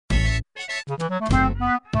Hello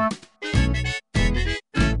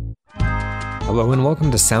and welcome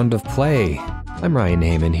to Sound of Play. I'm Ryan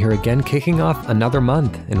Heyman here again, kicking off another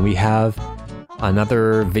month, and we have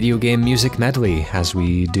another video game music medley, as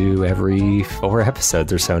we do every 4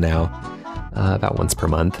 episodes or so now, about once per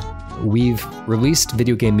month. We've released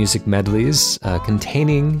video game music medleys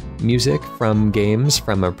containing music from games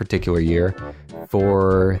from a particular year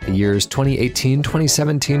for the years 2018,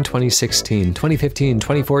 2017, 2016, 2015,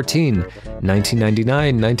 2014, 1999,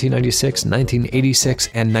 1996, 1986,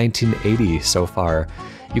 and 1980 so far.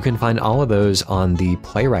 You can find all of those on the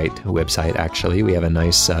Playwright website, actually. We have a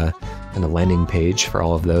nice kind of landing page for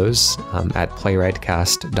all of those at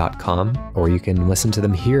playwrightcast.com, or you can listen to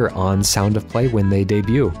them here on Sound of Play when they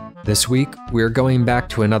debut. This week, we're going back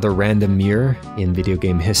to another random year in video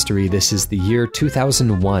game history. This is the year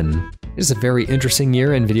 2001. It is a very interesting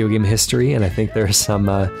year in video game history, and I think there's some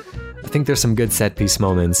good set piece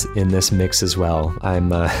moments in this mix as well.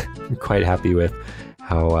 I'm quite happy with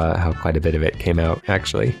how quite a bit of it came out,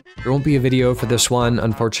 actually. There won't be a video for this one,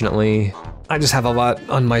 unfortunately. I just have a lot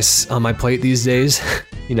on my plate these days.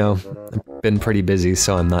 You know, I've been pretty busy,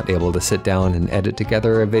 so I'm not able to sit down and edit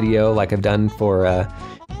together a video like I've done for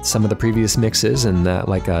some of the previous mixes, and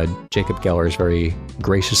Jacob Geller's very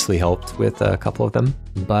graciously helped with a couple of them.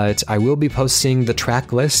 But I will be posting the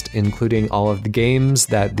track list, including all of the games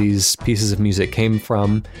that these pieces of music came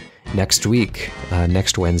from, next week,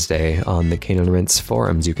 next Wednesday, on the Cane and Rinse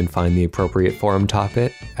forums. You can find the appropriate forum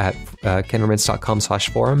topic at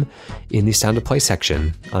caneandrinse.com/forum in the Sound of Play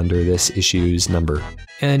section under this issue's number.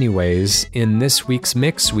 Anyways, in this week's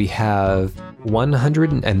mix, we have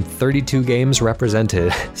 132 games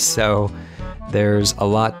represented, so there's a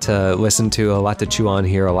lot to listen to, a lot to chew on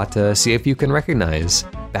here, a lot to see if you can recognize.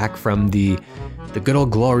 Back from the good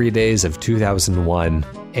old glory days of 2001,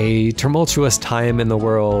 a tumultuous time in the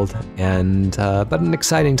world, and but an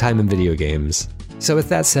exciting time in video games. So with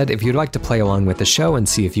that said, if you'd like to play along with the show and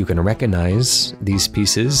see if you can recognize these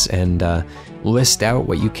pieces and list out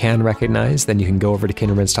what you can recognize, then you can go over to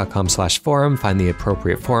caneandrinse.com/forum, find the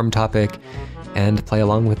appropriate forum topic, and play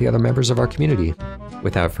along with the other members of our community.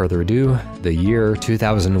 Without further ado, the year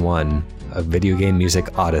 2001, a video game music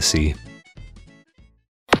odyssey.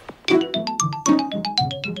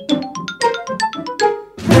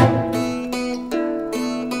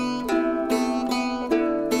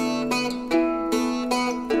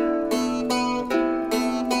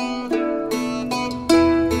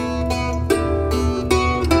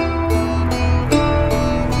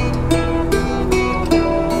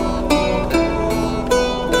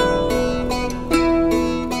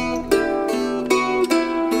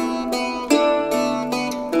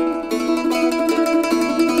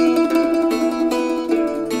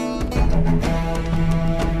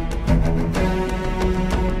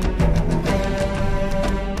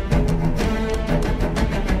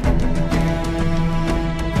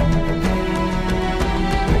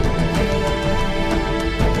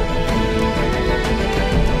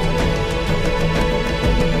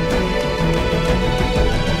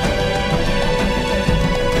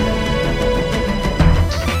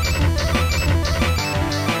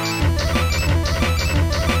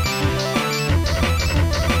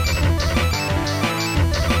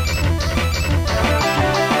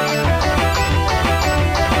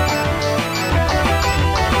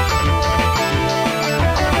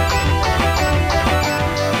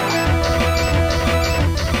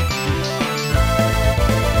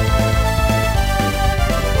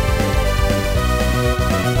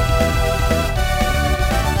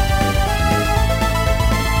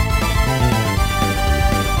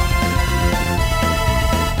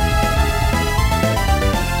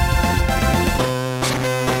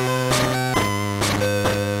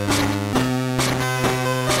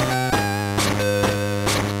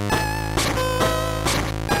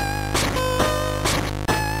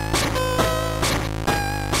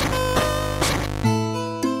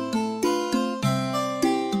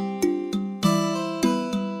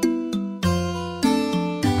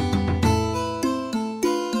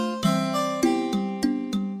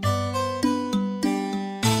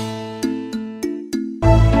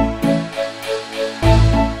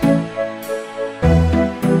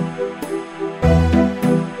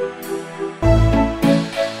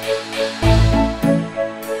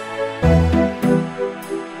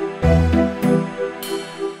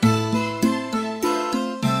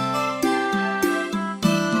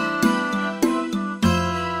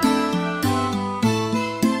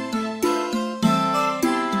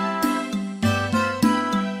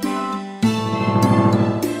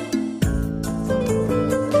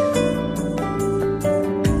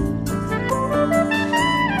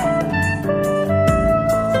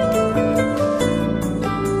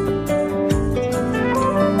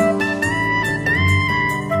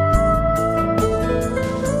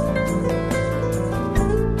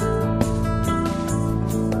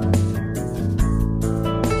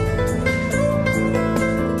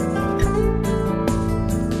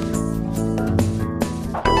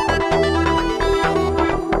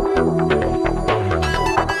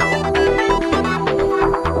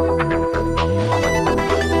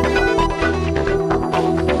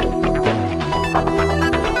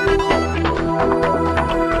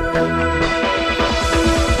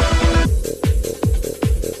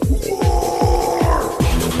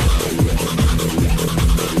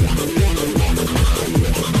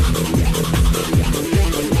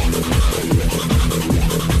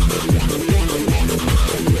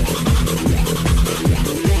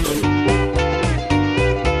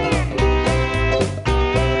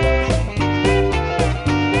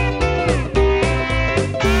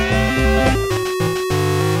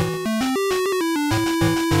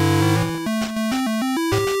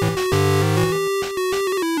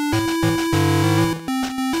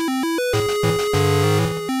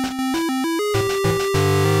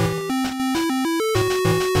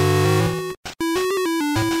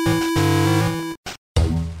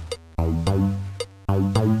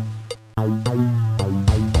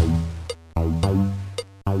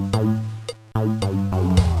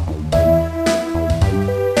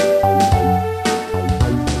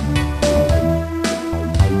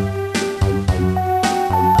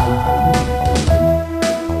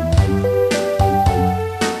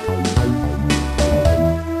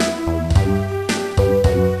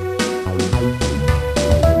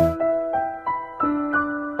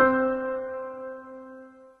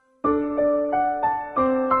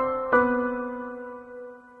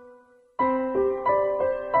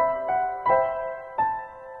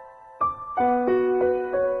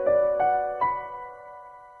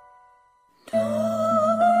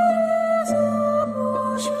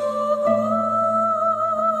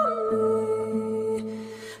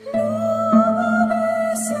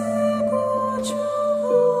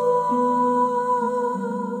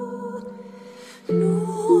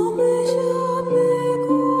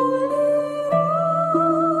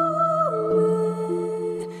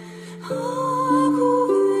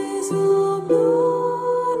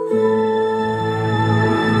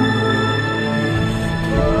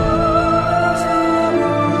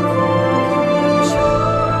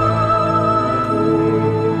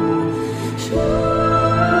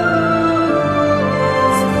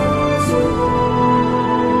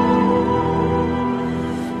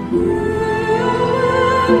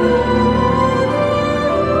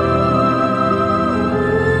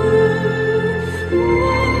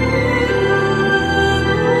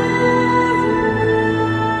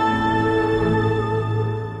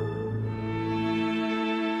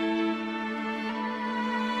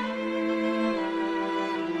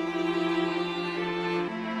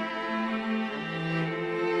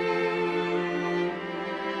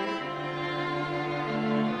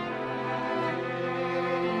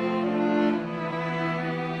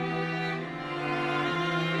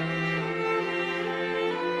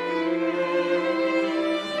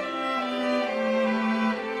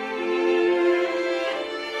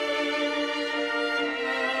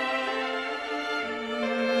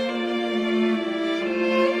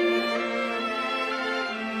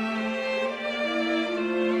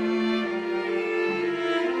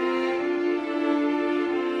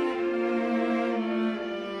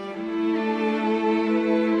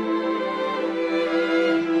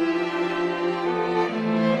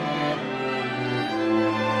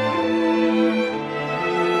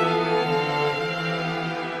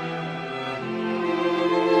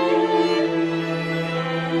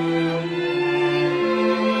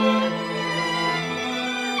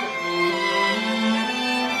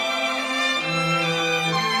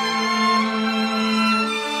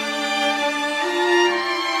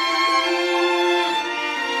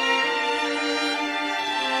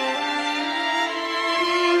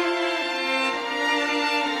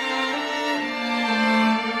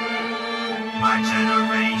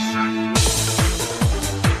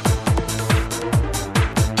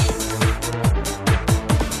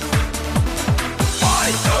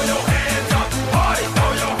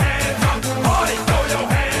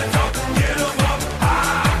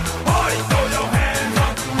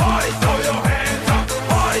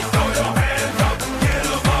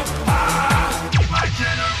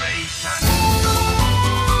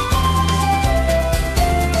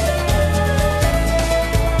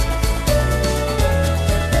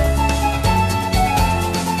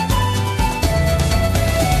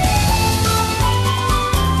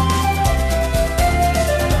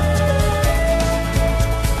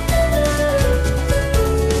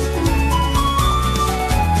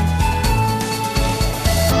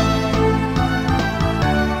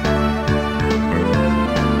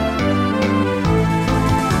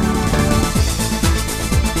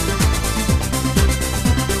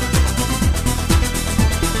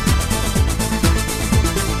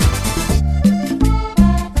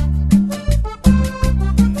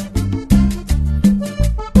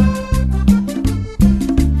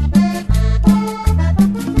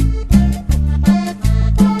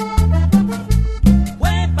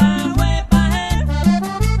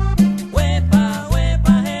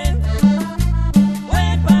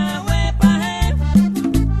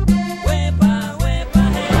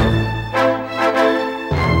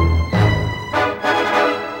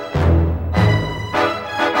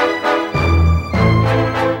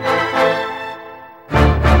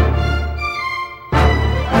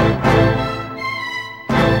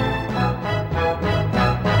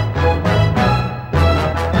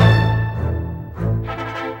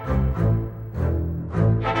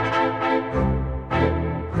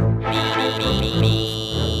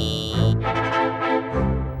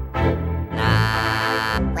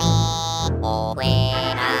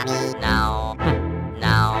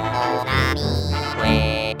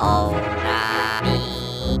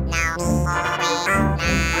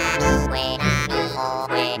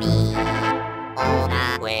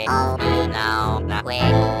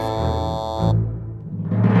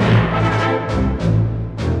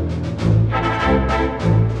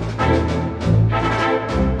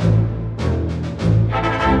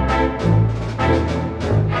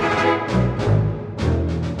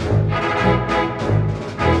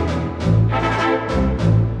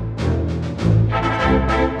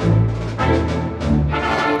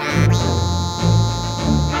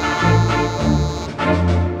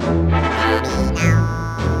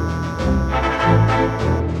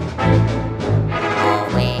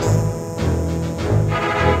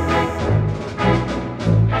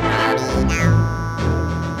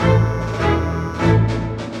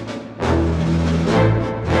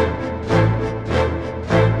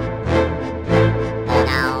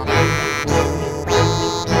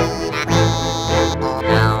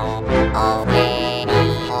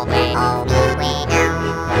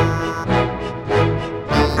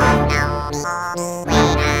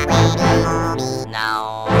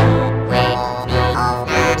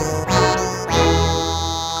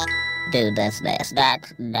 Dude, that's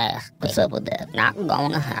what's up with that? Not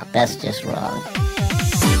gonna happen. That's just wrong.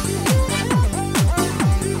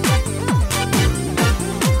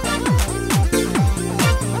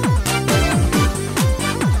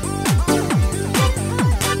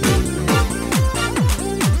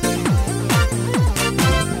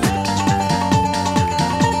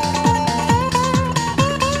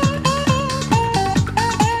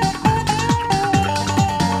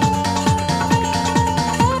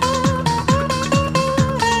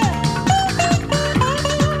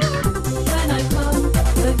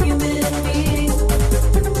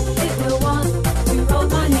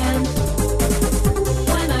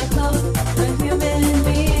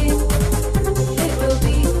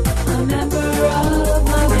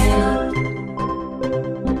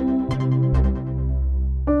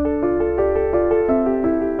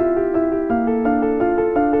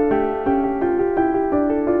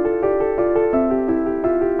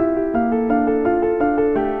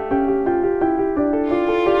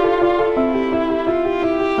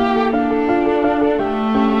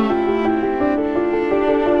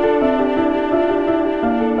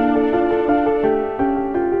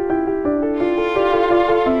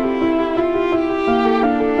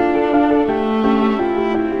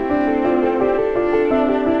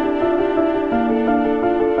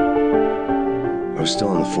 I was still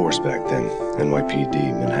on the force back then.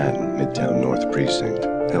 NYPD, Manhattan, Midtown North Precinct,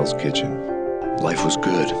 Hell's Kitchen. Life was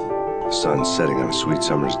good. The sun setting on a sweet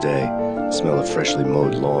summer's day, the smell of freshly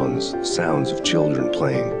mowed lawns, the sounds of children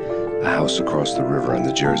playing, a house across the river on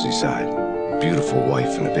the Jersey side, a beautiful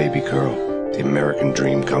wife and a baby girl, the American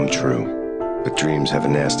dream come true. But dreams have a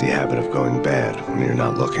nasty habit of going bad when you're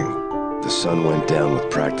not looking. The sun went down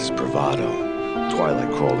with practiced bravado.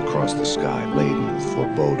 Twilight crawled across the sky, laden with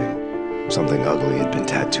foreboding. Something ugly had been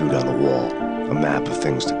tattooed on the wall, a map of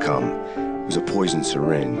things to come. It was a poison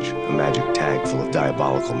syringe, a magic tag full of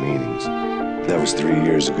diabolical meanings. That was 3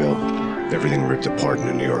 years ago. Everything ripped apart in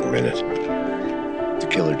a New York minute. The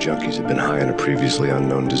killer junkies had been high on a previously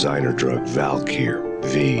unknown designer drug, Valkyr,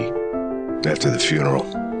 V. After the funeral,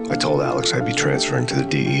 I told Alex I'd be transferring to the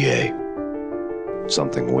DEA.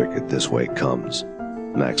 Something wicked this way comes.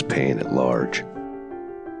 Max Payne at large.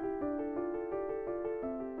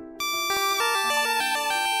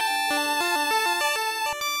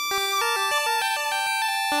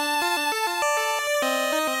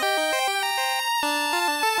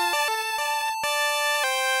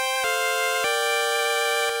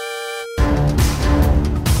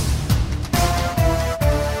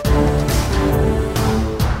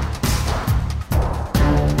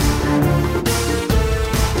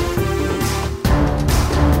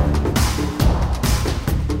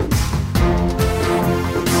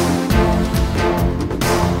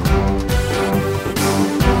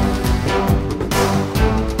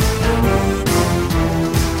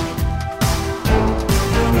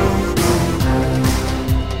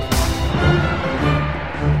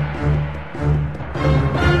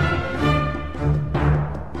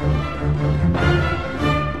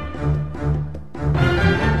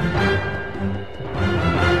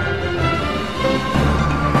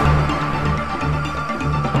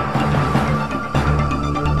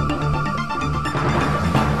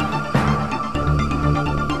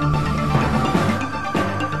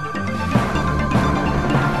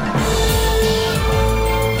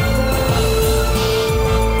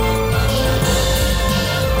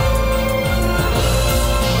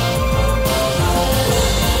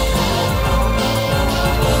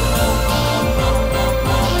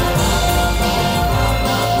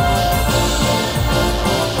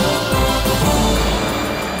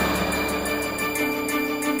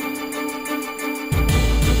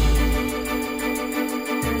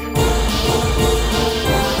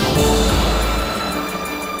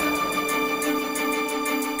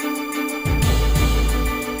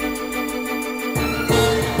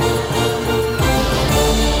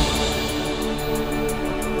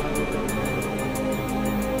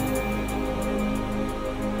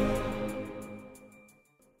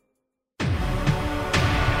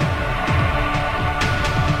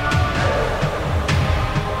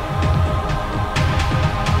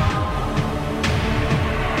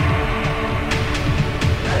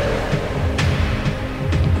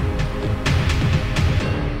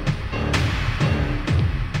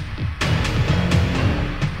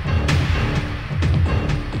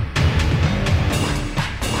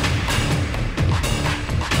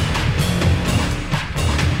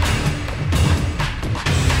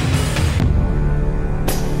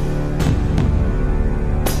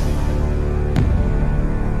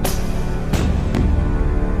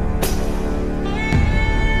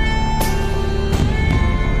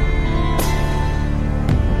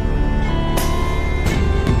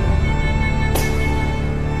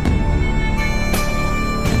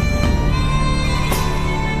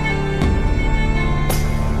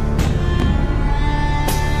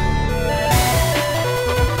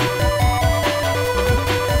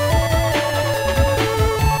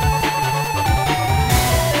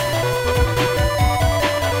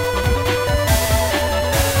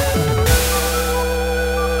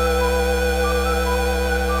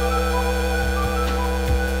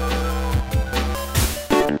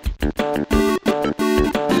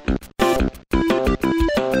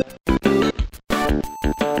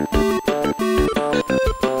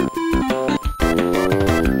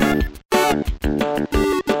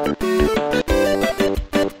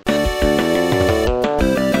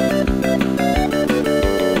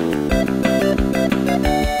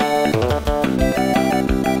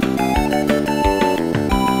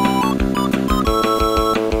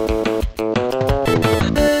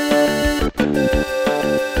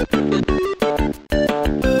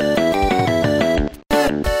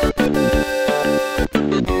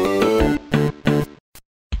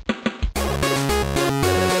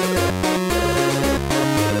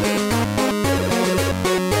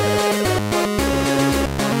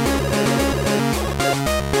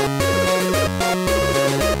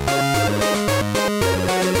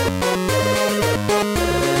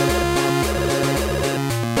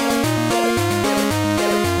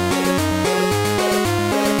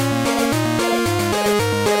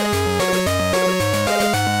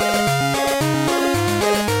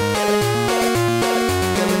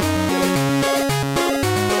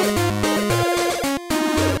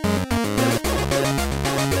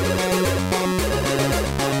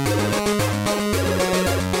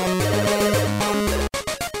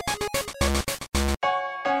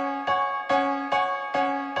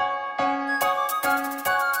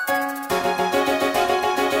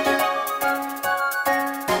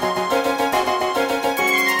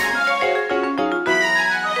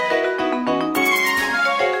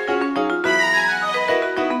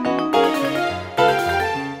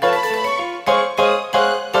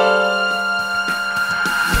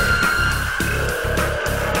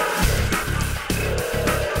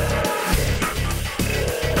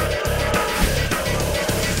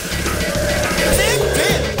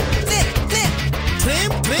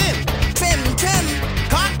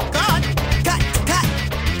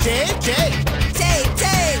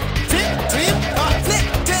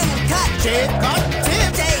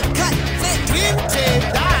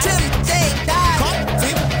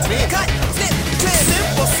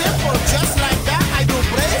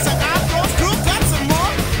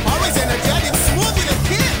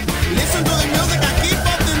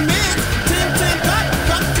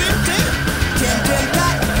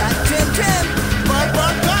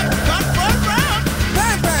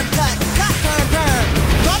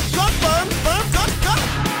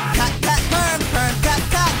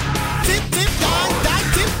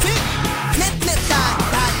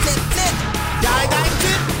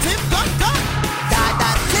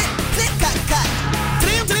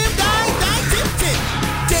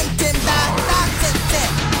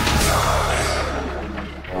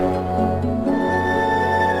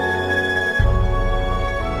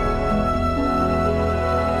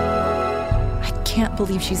 Can't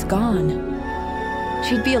believe she's gone.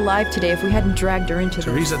 She'd be alive today if we hadn't dragged her into this.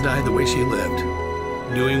 Teresa died the way she lived,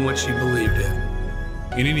 doing what she believed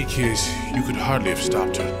in. In any case, you could hardly have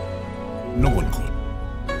stopped her. No one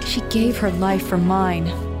could. She gave her life for mine.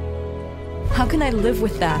 How can I live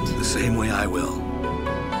with that? The same way I will.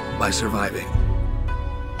 By surviving.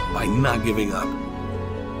 By not giving up.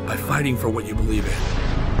 By fighting for what you believe in.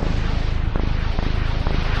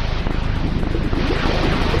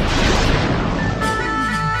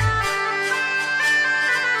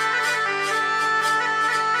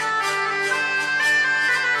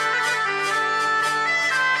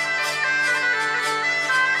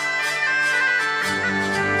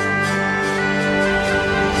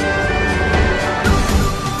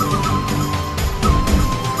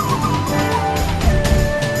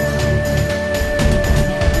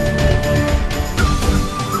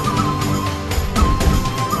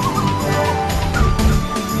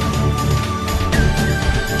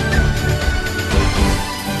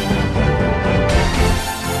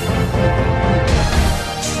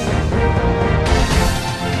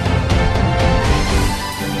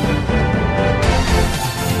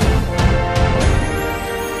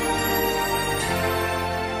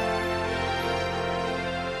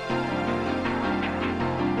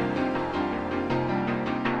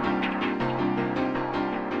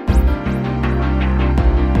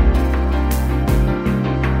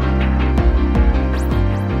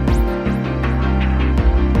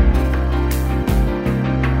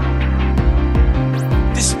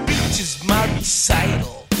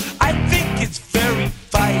 recital. I think it's very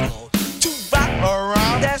vital to rock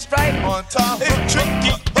around. That's right, on top. It's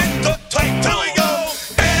tricky in the tight. Here we go.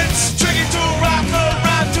 It's tricky to rock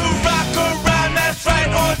around, to rock around. That's right,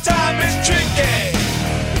 on time. It's tricky.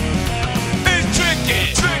 It's tricky,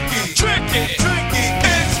 tricky, tricky, tricky.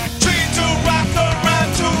 It's tricky to rock around,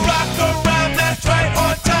 to rock around. That's right,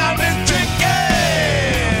 on time. It's tricky.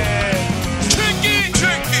 Tricky,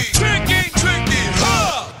 tricky, tricky, tricky.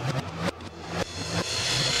 Huh.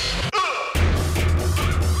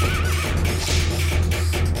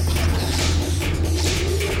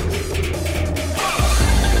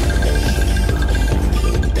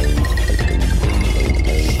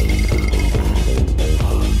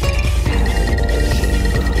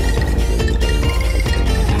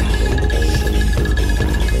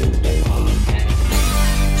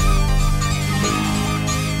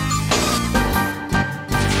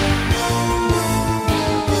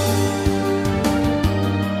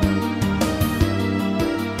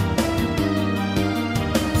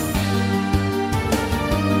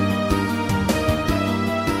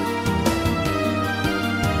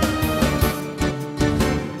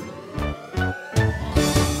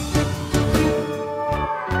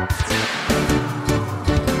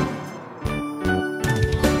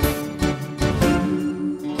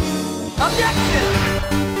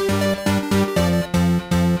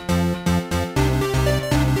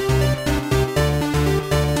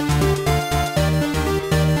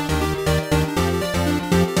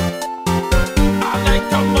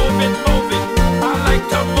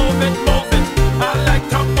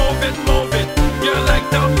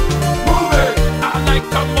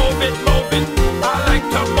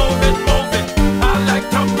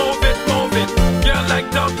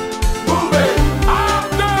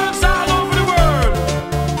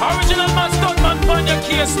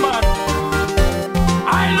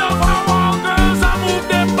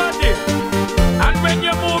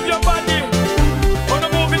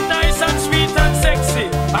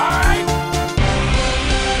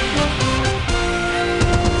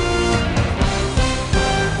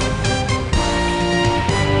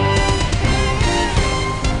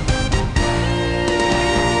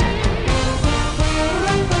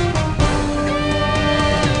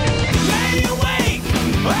 Lay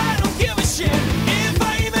awake!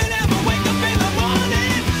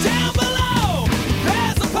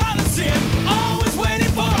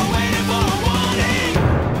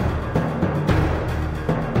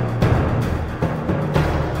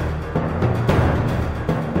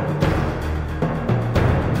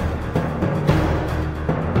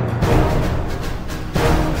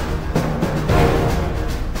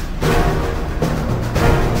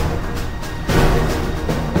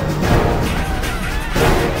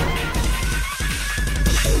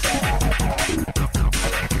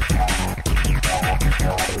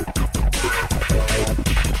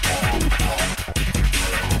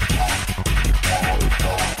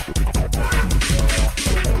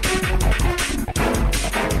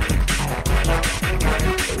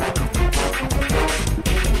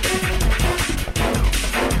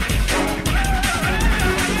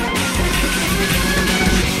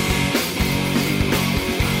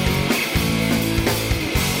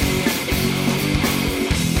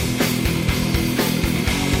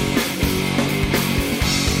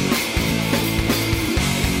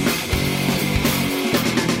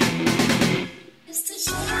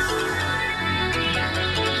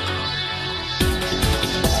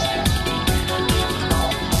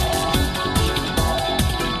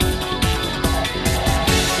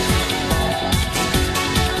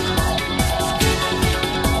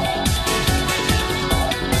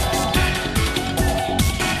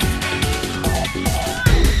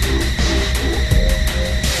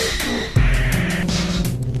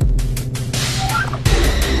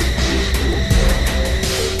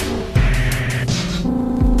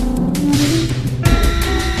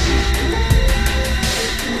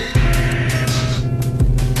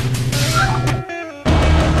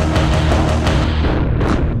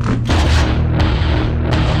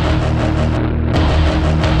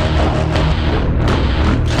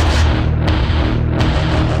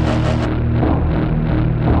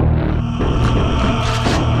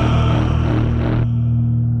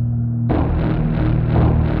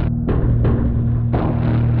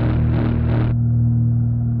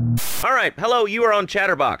 right. Hello, you are on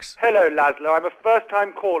Chatterbox. Hello, Laszlo. I'm a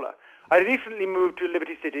first-time caller. I recently moved to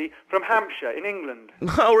Liberty City from Hampshire in England.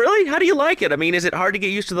 Oh, really? How do you like it? I mean, is it hard to get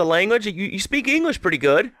used to the language? You speak English pretty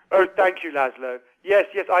good. Oh, thank you, Laszlo. Yes,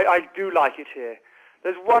 I do like it here.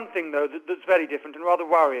 There's one thing, though, that's very different and rather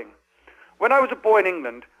worrying. When I was a boy in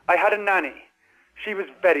England, I had a nanny. She was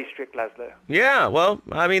very strict, Laszlo. Yeah, well,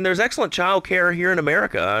 I mean, there's excellent child care here in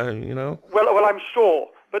America, you know. Well, I'm sure.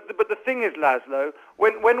 But the thing is, Laszlo,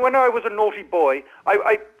 when I was a naughty boy,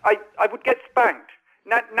 I would get spanked.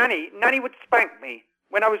 Nanny would spank me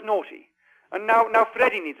when I was naughty. And now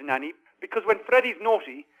Freddie needs a nanny, because when Freddie's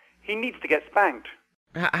naughty, he needs to get spanked.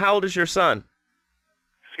 How old is your son?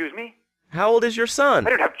 Excuse me? How old is your son?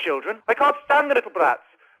 I don't have children. I can't stand the little brats.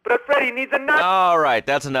 But Freddie needs a nanny. All right,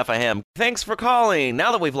 that's enough of him. Thanks for calling.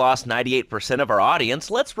 Now that we've lost 98% of our audience,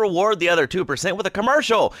 let's reward the other 2% with a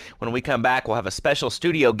commercial. When we come back, we'll have a special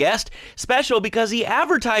studio guest. Special because he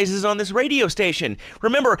advertises on this radio station.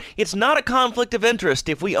 Remember, it's not a conflict of interest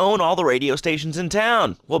if we own all the radio stations in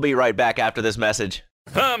town. We'll be right back after this message.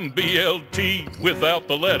 I'm BLT without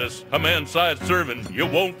the lettuce. A man-sized serving, you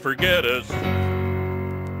won't forget us.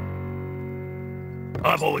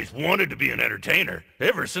 I've always wanted to be an entertainer,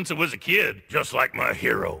 ever since I was a kid, just like my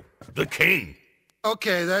hero, the king.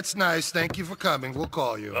 Okay, that's nice. Thank you for coming. We'll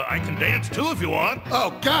call you. I can dance too if you want.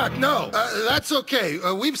 Oh, God, no. That's okay.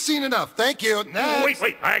 We've seen enough. Thank you. Next.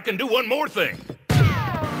 Wait. I can do one more thing. I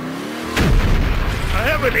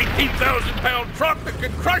have an 18,000-pound truck that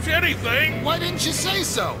can crush anything. Why didn't you say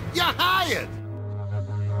so? You're hired.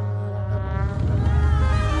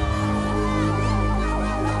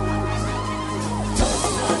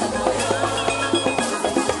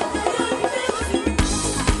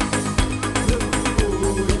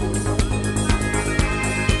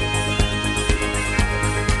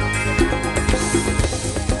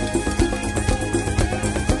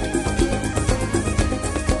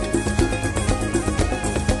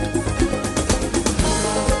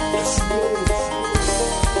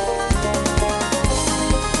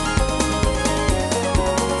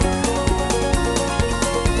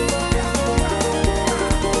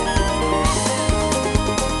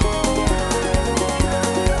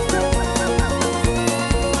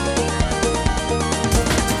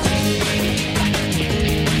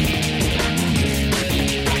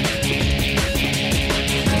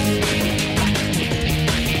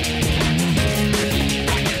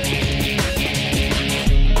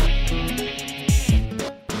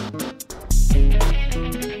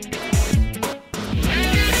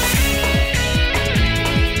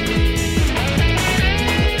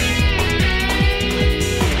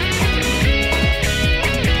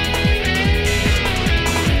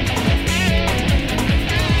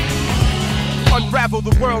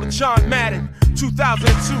 The world of John Madden,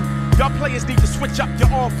 2002. Y'all players need to switch up your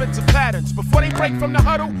offensive patterns. Before they break from the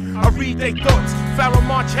huddle, I read their thoughts. Pharaoh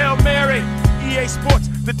March, Hail Mary, EA Sports,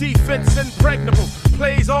 the defense impregnable.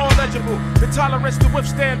 Plays all legible. The tolerance to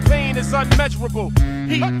withstand pain is unmeasurable.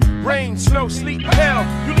 Heat, rain, snow, sleet, hail.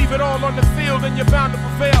 You leave it all on the field and you're bound to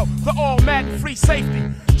prevail. The all Madden free safety.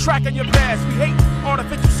 Tracking your pass. We hate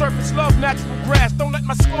artificial surface, love natural grass. Don't let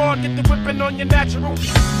my squad get the whipping on your natural.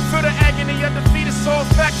 For the agony of defeat is all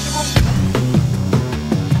factual.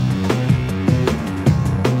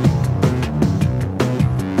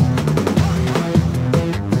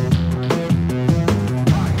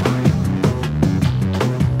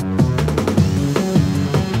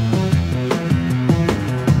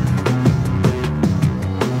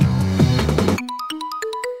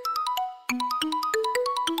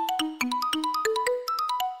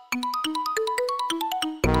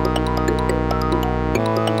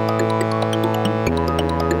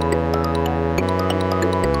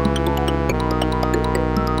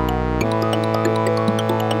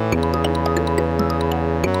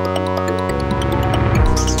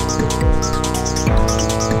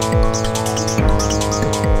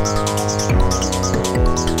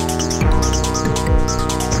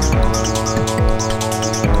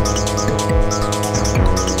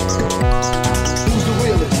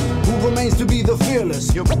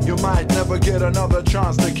 You might never get another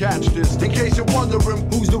chance to catch this. In case you're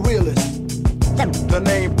wondering, who's the realest?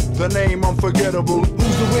 The name unforgettable.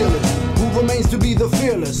 Who's the realest? Who remains to be the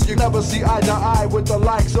fearless? You never see eye to eye with the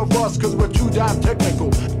likes of us, cause we're too damn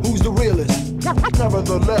technical. Who's the realest?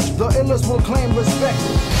 Nevertheless, the illest will claim respect.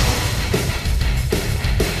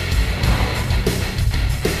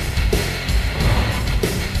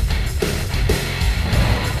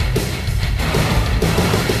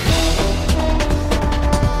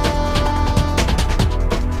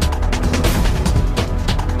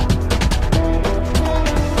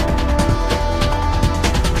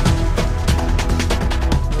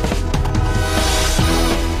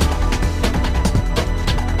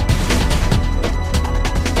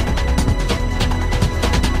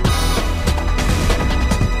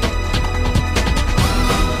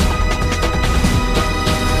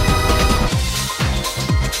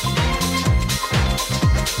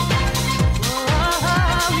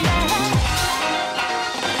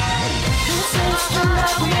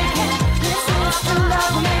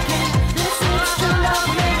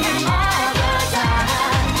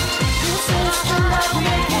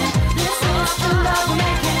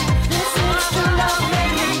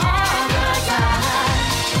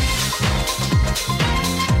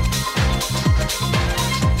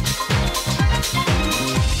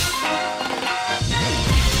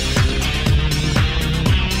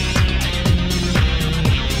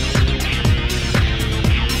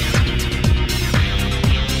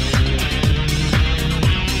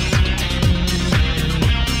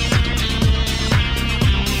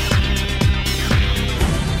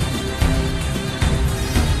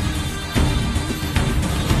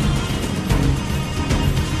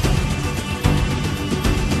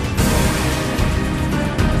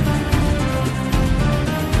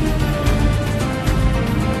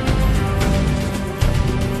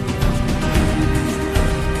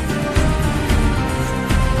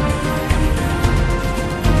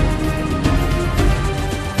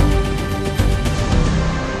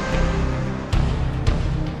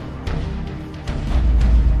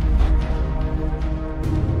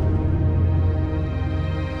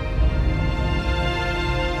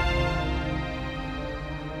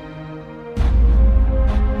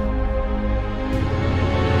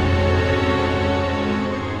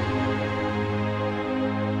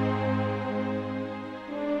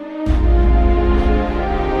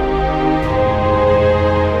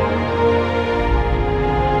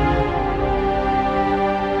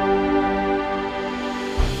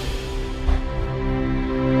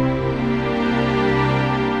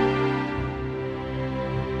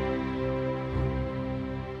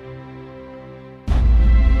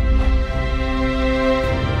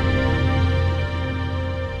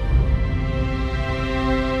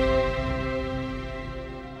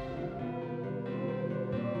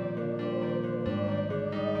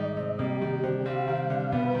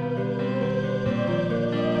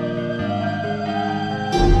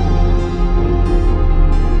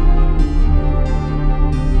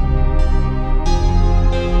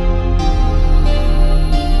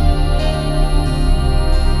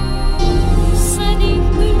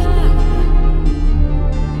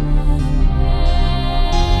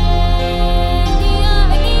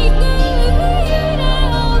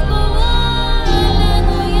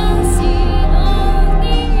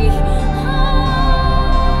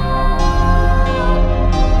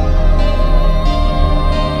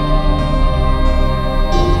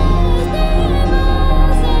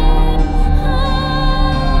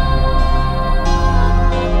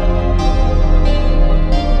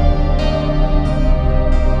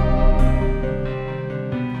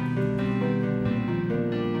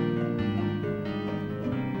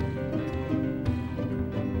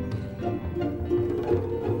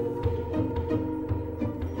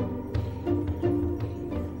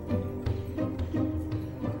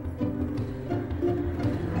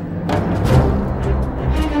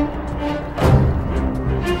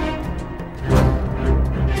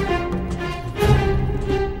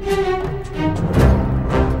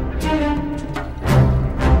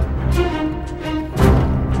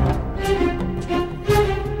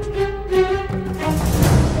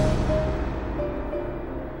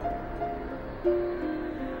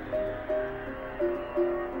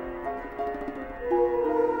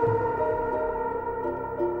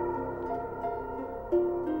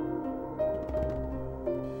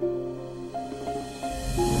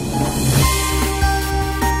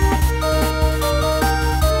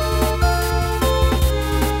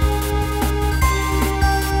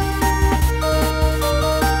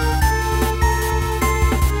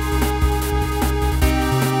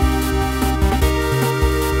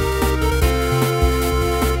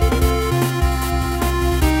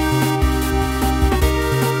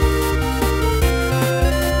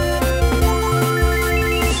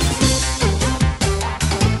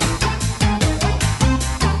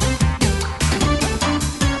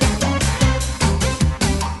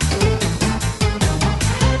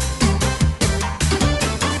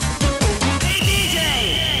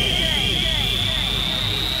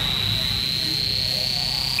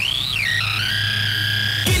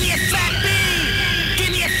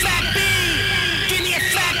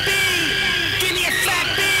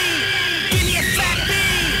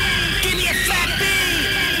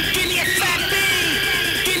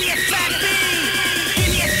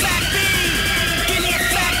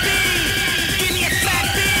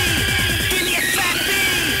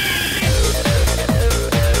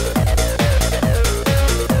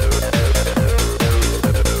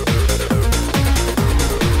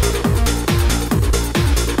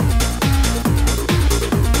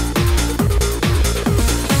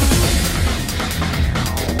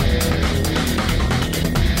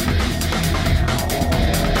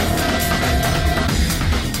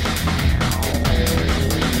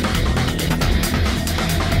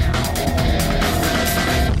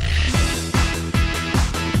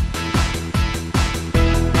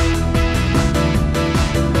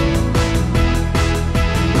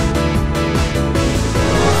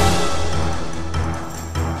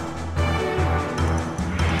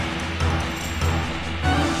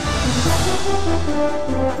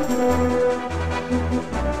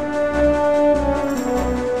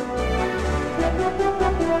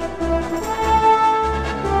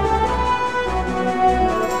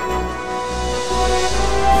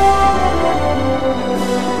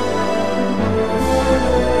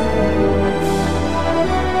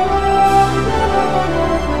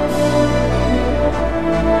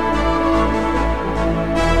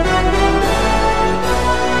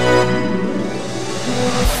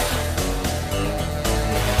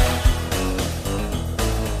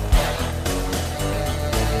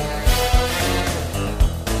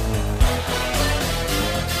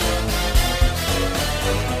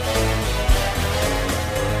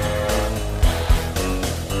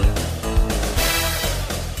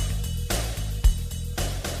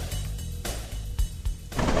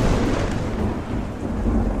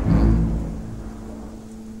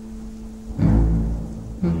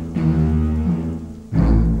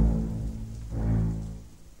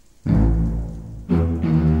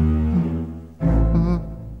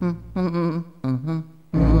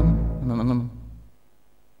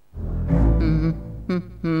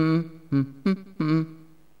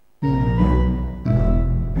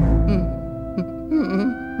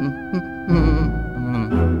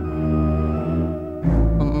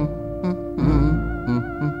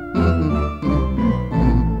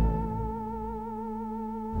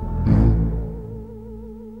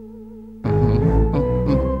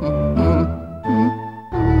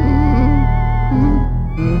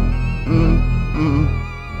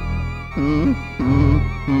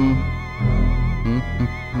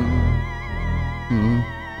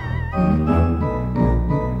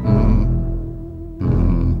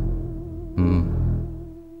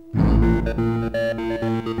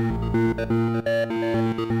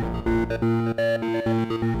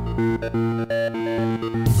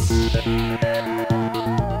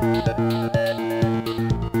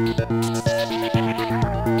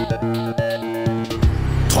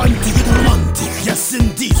 Time to get romantic, yes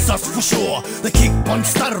indeed, that's for sure. The kick punch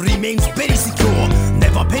style remains very secure.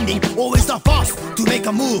 Never bending, always the fast to make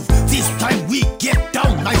a move. This time we get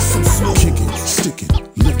down nice and slow. Kick it, stick it,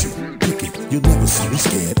 lift it, pick it. You'll never see me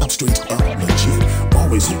scared, I'm straight up legit.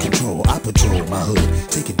 Always in control, I patrol my hood.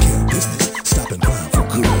 Taking care of business, stopping crime for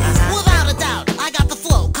good. Without a doubt, I got the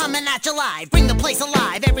flow coming at you live. Bring the place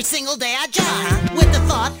alive every single day I jive. With the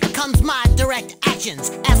thought comes my direct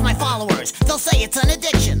actions. Ask my followers, they'll say it's an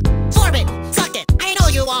addiction. Slurp it, suck it, I know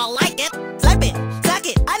you all like it. Slurp it, suck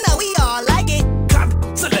it, I know we all like it. Cut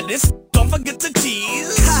to lettuce, don't forget to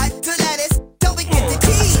cheese. Cut to lettuce, don't forget to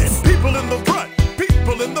cheese. People in the front,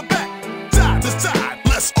 people in the back. Side to side,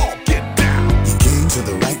 let's all get down. You came to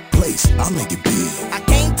the right place, I'll make it big. I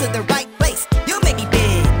came to the right place, you'll make it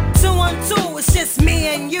big. 2 on 2, it's just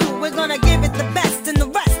me and you. We're gonna give it the best and the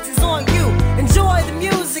rest is on you. Enjoy the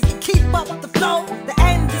music and keep up the flow. The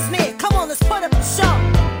end is near, come on, let's put up a show.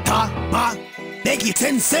 Ta-ma, Neki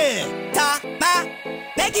Sensei. Ta-ma,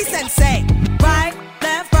 Neki Sensei. Right,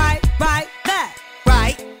 left, right, right, left.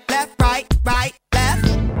 Right, left, right, right, left.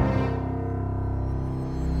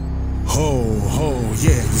 Ho, ho,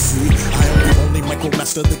 yeah, you see, I am the only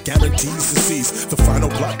micromaster that guarantees to seize the final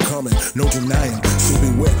block coming, no denying, so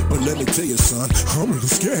beware, but let me tell you, son, I'm really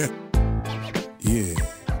scared. Yeah.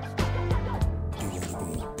 You wanna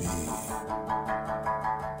grow big.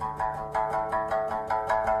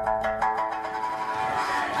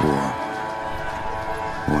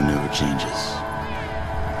 War never changes.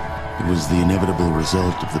 It was the inevitable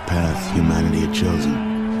result of the path humanity had chosen.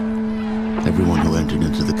 Everyone who entered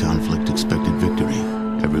into the conflict expected victory.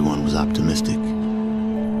 Everyone was optimistic.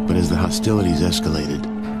 But as the hostilities escalated,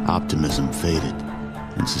 optimism faded,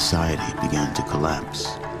 and society began to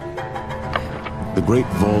collapse. The great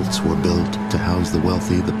vaults were built to house the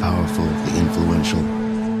wealthy, the powerful, the influential,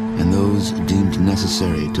 and those deemed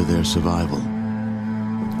necessary to their survival.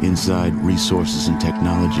 Inside, resources and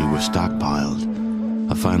technology were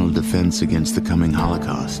stockpiled, a final defense against the coming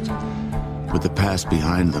Holocaust. With the past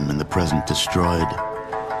behind them and the present destroyed,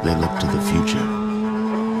 they looked to the future.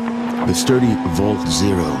 The sturdy Vault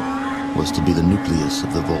Zero was to be the nucleus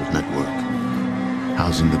of the Vault network,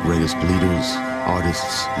 housing the greatest leaders,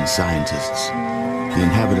 artists, and scientists. The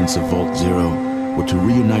inhabitants of Vault Zero were to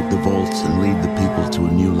reunite the vaults and lead the people to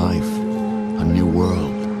a new life, a new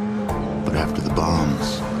world. But after the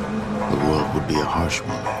bombs, the world would be a harsh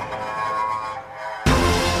one.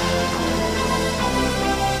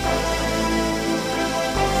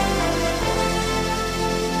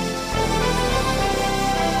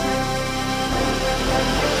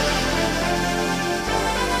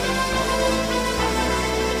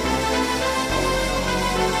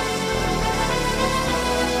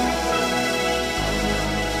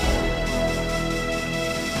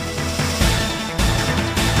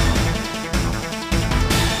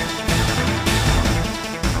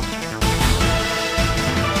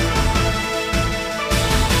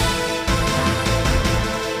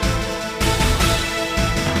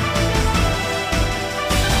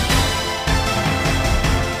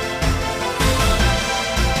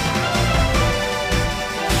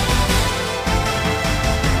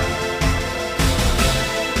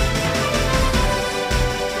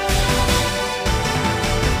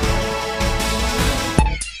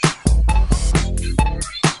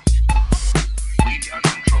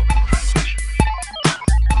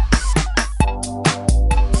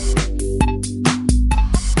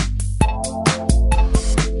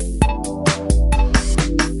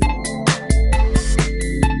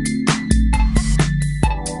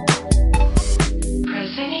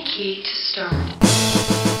 key to start.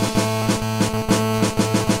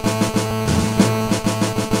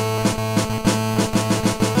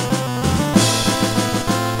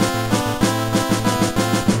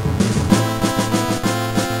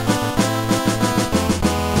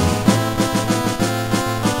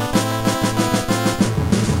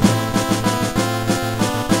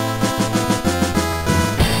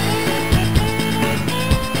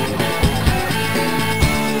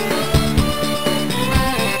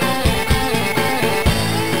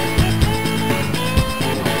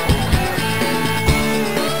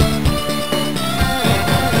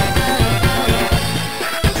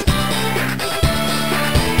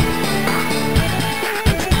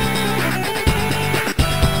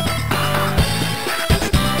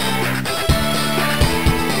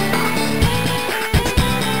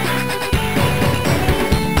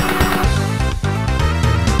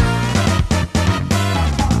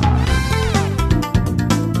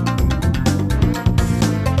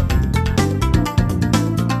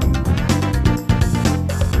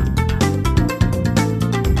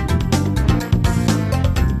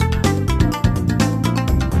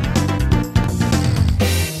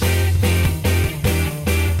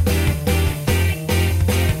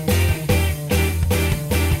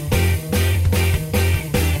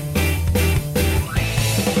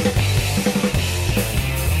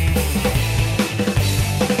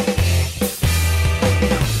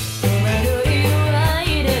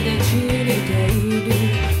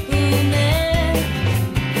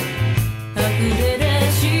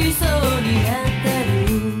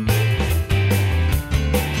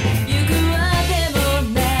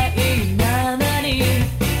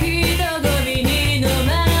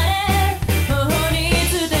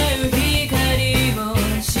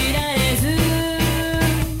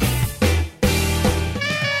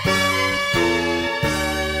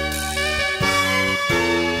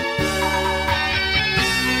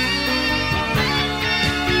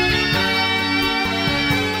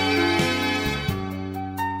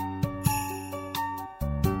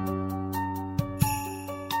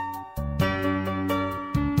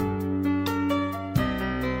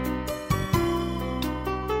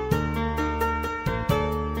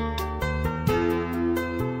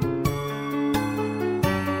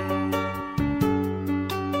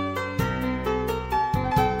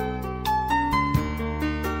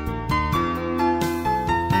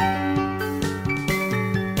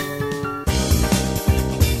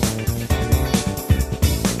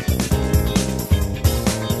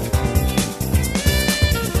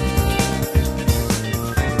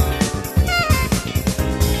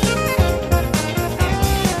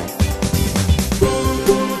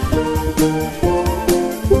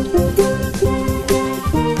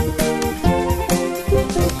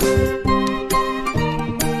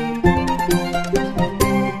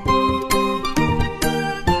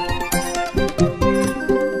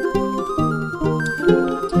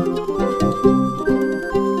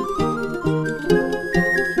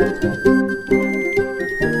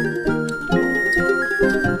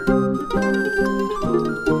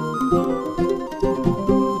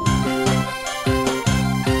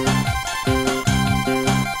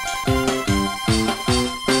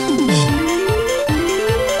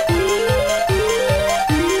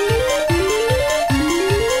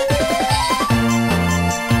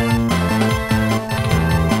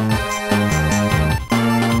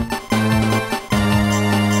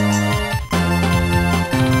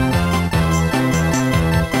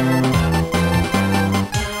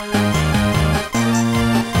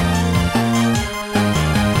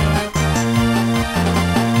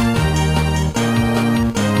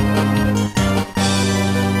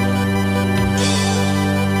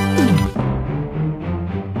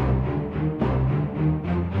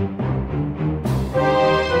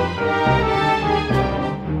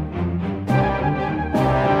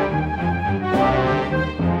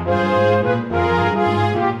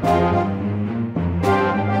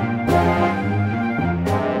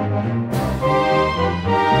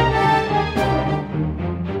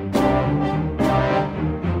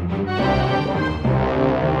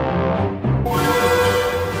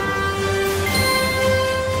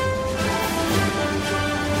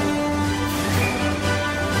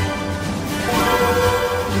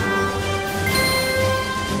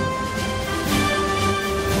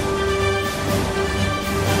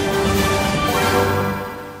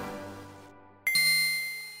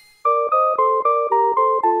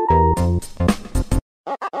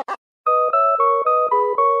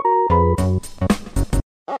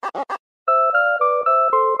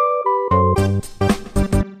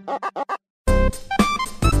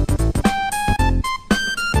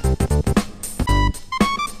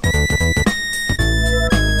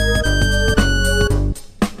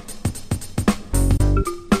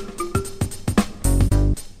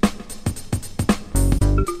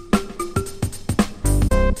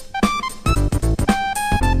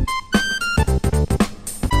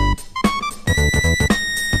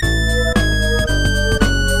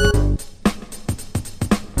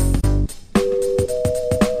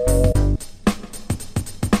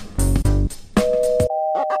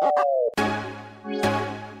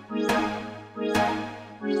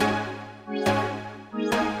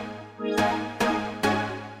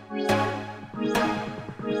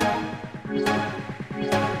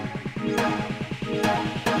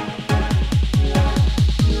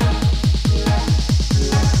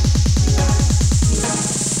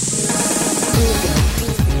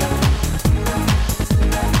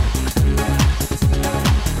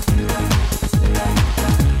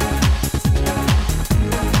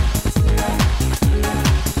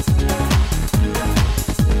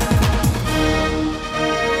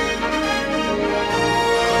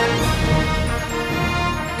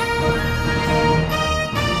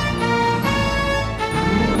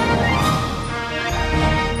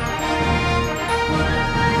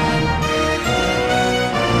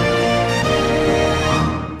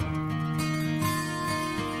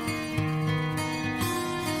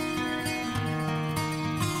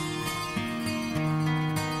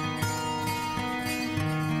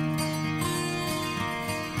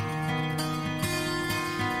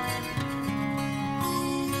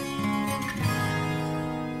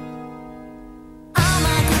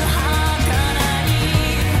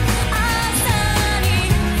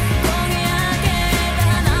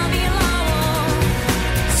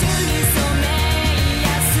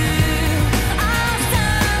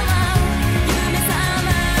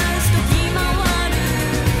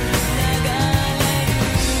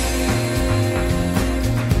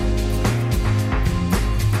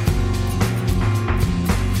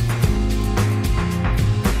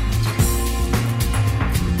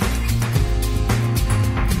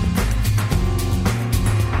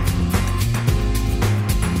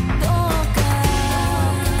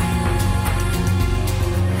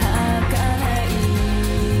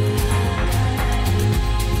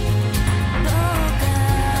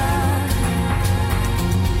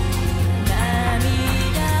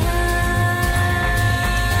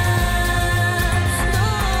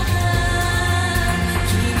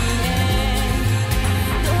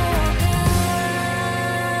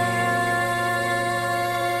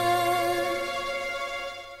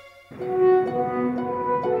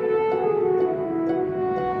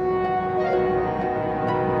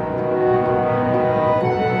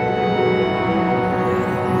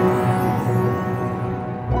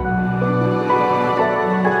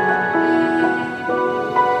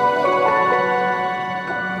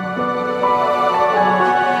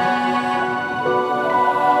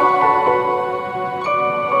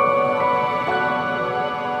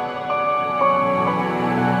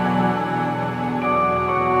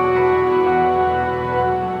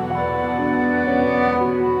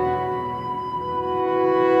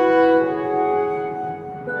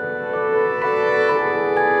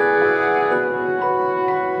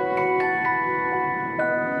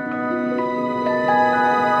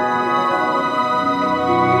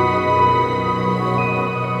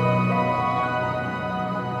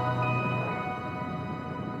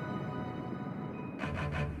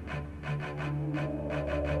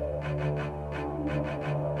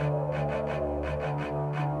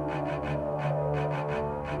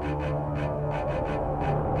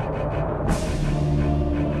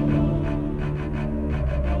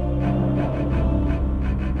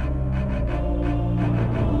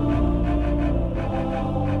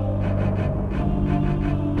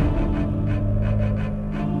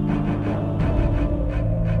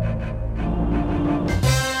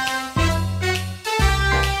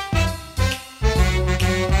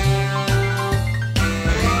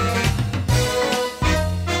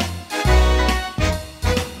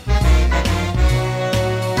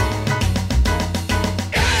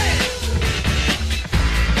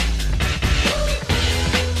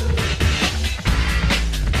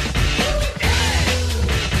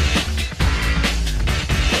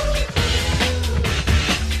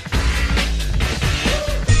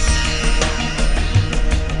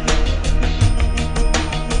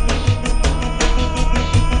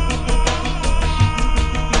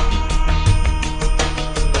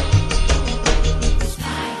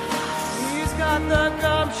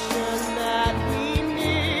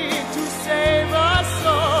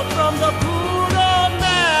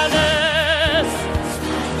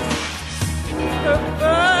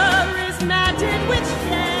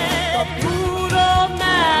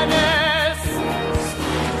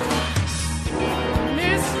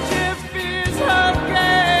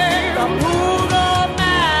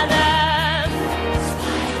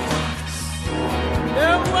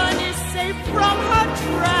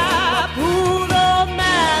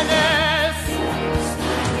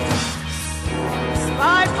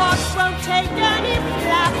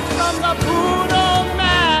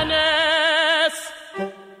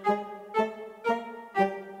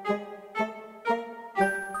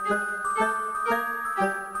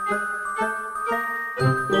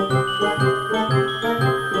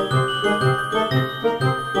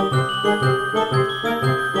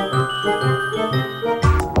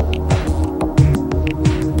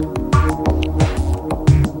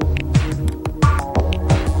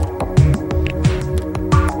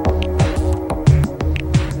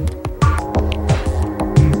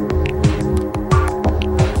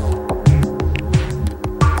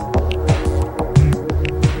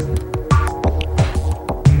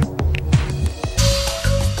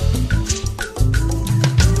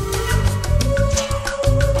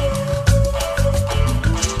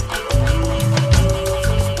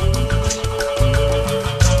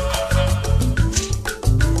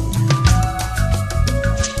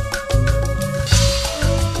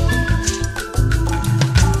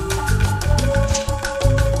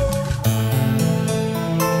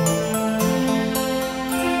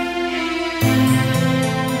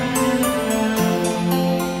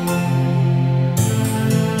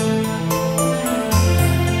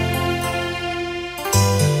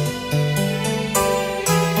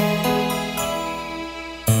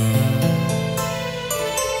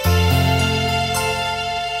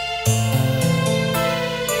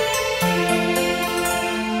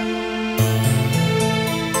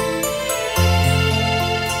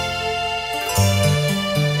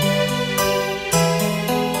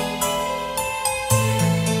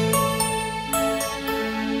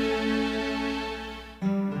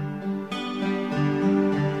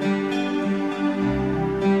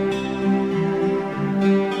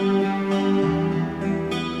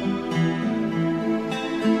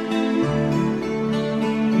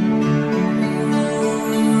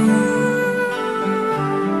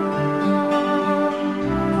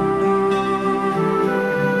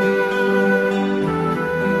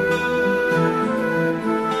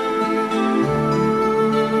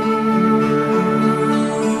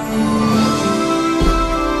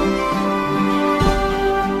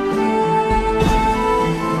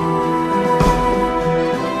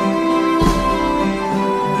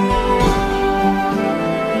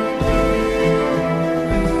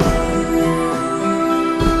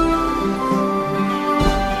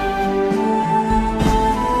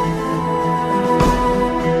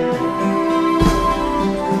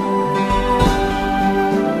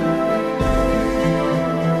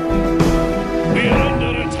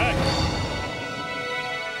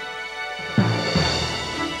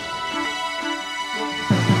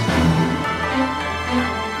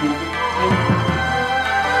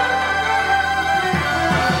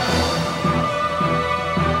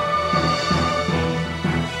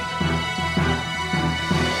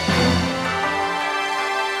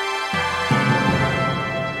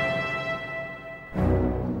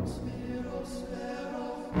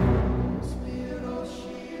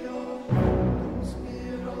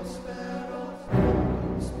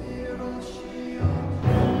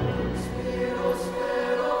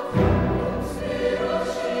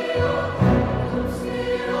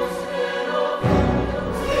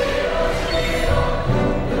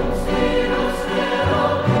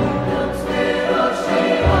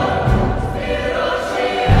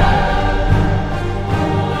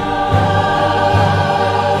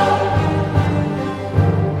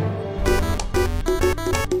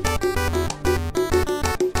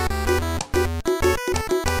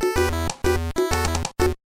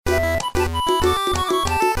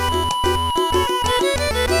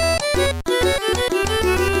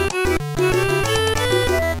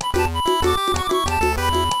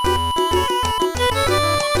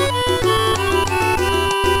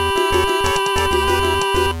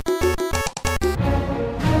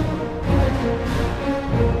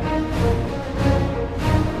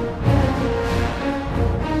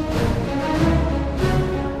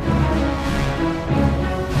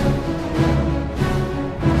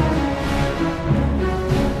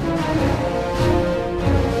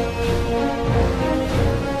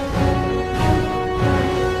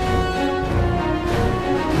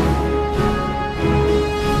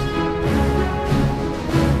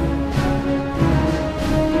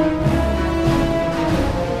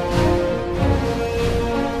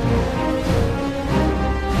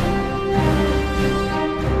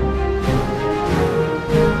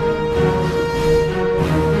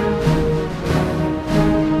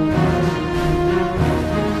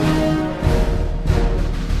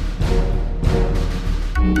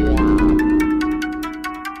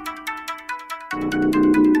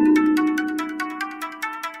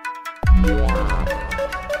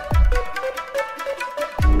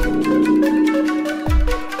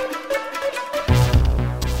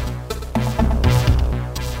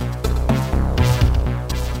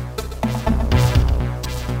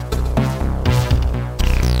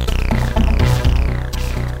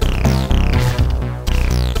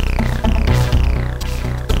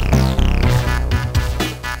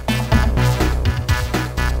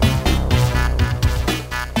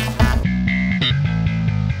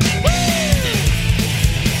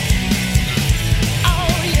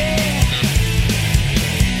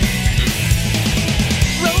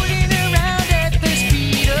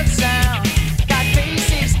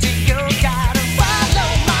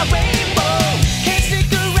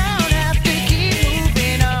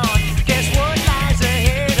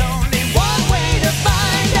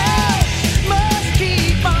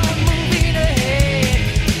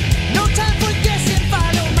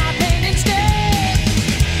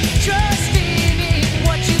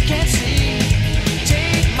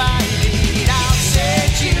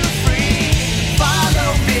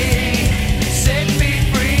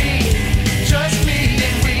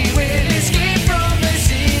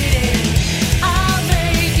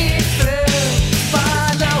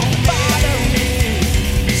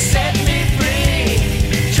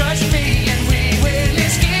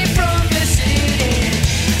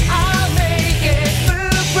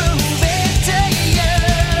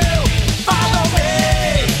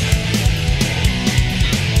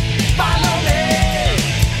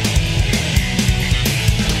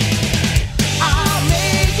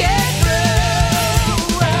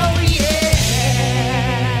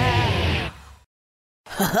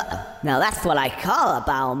 Now that's what I call a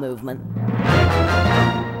bowel movement.